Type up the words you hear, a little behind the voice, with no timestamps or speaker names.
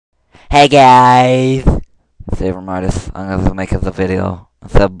Hey guys! Saber Midas, I'm gonna make the video.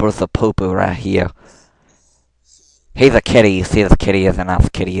 It's a birth of poo-poo right here. He's a kitty, you see this kitty is a nice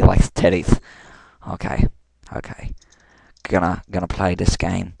kitty, he likes titties. Okay. Gonna play this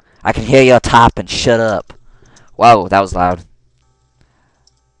game. I can hear you typing, shut up. Whoa, that was loud.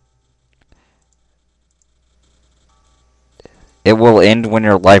 It will end when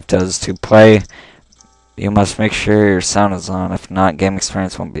your life does. To play, you must make sure your sound is on. If not, game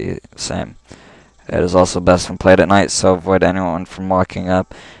experience won't be the same. It is also best when played at night, so avoid anyone from walking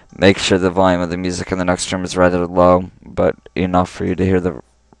up. Make sure the volume of the music in the next room is rather low, but enough for you to hear the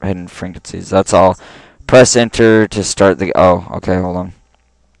hidden frequencies. That's all. Press enter to start the... Oh, okay, hold on.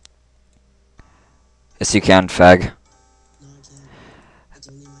 Yes, you can, fag. No, I can't. It's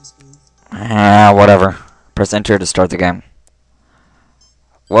only my screen. Whatever. Press enter to start the game.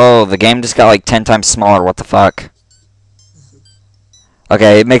 Whoa, the game just got like 10 times smaller, what the fuck?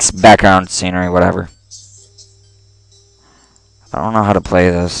 Okay, it makes background scenery, whatever. I don't know how to play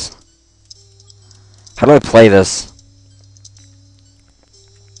this. How do I play this?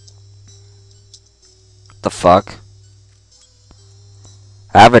 The fuck?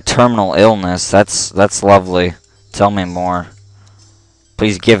 I have a terminal illness. That's lovely. Tell me more.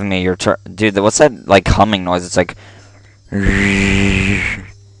 Please give me your dude. What's that like humming noise? It's like.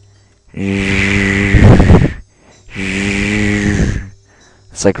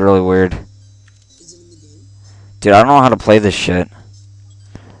 It's like really weird. Is it in the game? Dude, I don't know how to play this shit.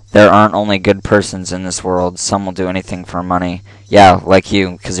 There aren't only good persons in this world. Some will do anything for money. Yeah, like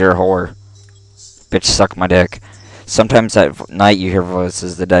you, because you're a whore. Bitch, suck my dick. Sometimes at night you hear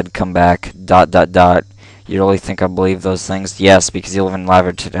voices, the dead come back, ... You really think I believe those things? Yes, because you live in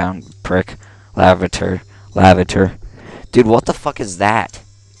Lavender town, prick. Lavender. Dude, what the fuck is that?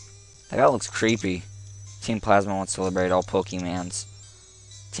 That guy looks creepy. Team Plasma wants to liberate all Pokemons.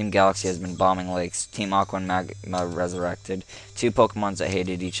 Team Galaxy has been bombing lakes. Team Aqua and Magma resurrected. Two Pokemons that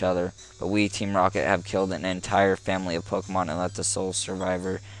hated each other. But we, Team Rocket, have killed an entire family of Pokemon and let the Soul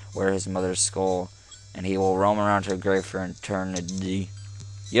Survivor wear his mother's skull. And he will roam around her grave for eternity.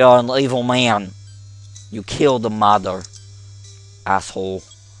 You're an evil man. You killed the mother. Asshole.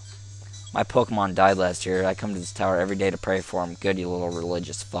 My Pokemon died last year. I come to this tower every day to pray for him. Good, you little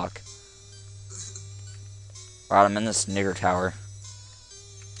religious fuck. Alright, I'm in this nigger tower.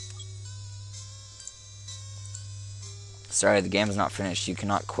 Sorry, the game's not finished. You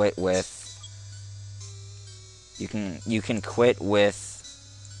cannot quit with... You can quit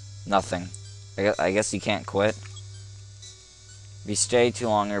with... nothing. I guess you can't quit. If you stay too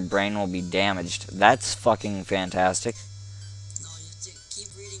long, your brain will be damaged. That's fucking fantastic. No, you have to keep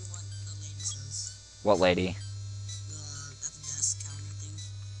reading what the lady says. What lady? At the desk counter thing.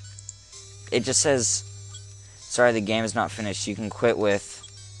 It just says... Sorry, the game is not finished. You can quit with...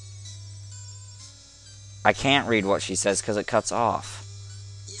 I can't read what she says because it cuts off.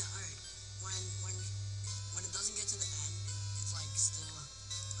 Yeah, alright. When it doesn't get to the end, it's like still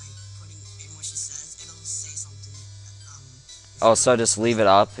like putting in what she says. It'll say something. Oh, so just leave it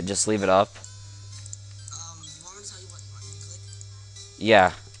up. Just leave it up. You want me to tell you what button you click?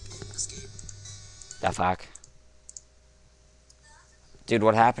 Yeah. Escape. The fuck. Dude,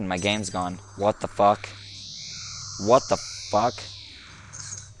 what happened? My game's gone. What the fuck? What the fuck?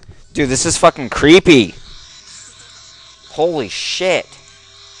 Dude, this is fucking creepy. Holy shit.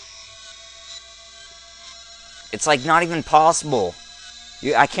 It's like not even possible.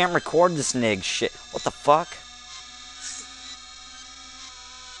 I can't record this nig shit. What the fuck?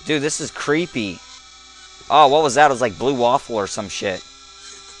 Dude, this is creepy. Oh, what was that? It was like blue waffle or some shit.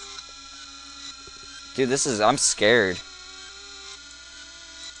 Dude, this is... I'm scared.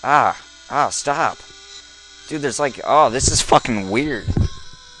 Stop. Dude, there's like... Oh, this is fucking weird.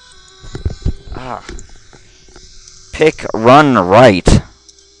 Pick run right.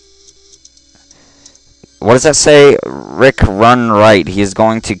 What does that say? Rick, run right. He is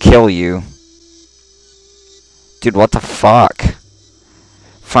going to kill you. Dude, what the fuck?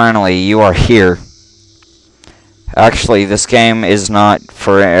 Finally, you are here. Actually, this game is not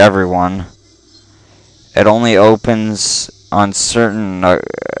for everyone. It only opens on certain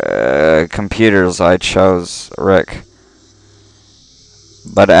computers. I chose Rick.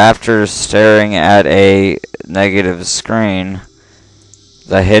 But after staring at a negative screen,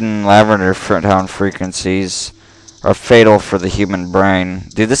 the hidden Lavender town frequencies are fatal for the human brain.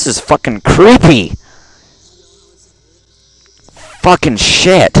 Dude, this is fucking creepy! Fucking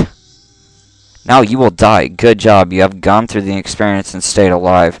shit! Now you will die. Good job. You have gone through the experience and stayed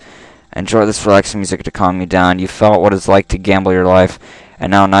alive. Enjoy this relaxing music to calm you down. You felt what it's like to gamble your life,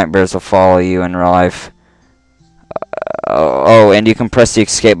 and now nightmares will follow you in real life. Oh, and you can press the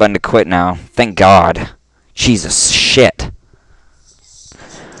escape button to quit now. Thank God. Jesus, shit.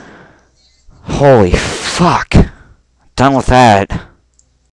 Holy fuck. Done with that.